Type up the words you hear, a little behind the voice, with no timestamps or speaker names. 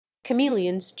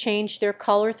chameleons change their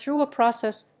color through a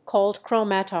process called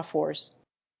chromatophores.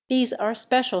 These are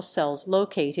special cells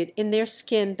located in their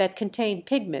skin that contain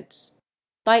pigments.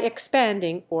 By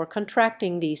expanding or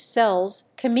contracting these cells,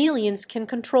 chameleons can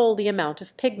control the amount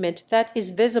of pigment that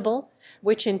is visible,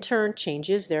 which in turn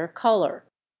changes their color.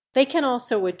 They can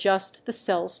also adjust the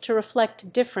cells to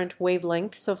reflect different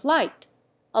wavelengths of light,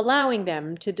 allowing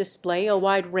them to display a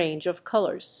wide range of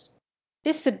colors.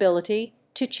 This ability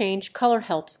to change color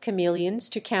helps chameleons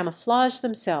to camouflage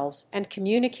themselves and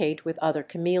communicate with other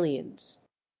chameleons.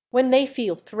 When they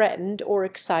feel threatened or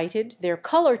excited, their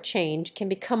color change can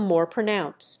become more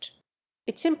pronounced.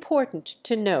 It's important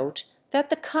to note that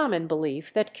the common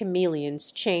belief that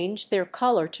chameleons change their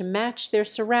color to match their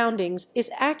surroundings is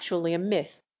actually a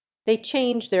myth. They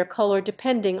change their color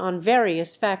depending on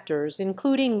various factors,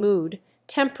 including mood,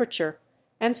 temperature,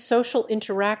 and social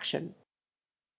interaction.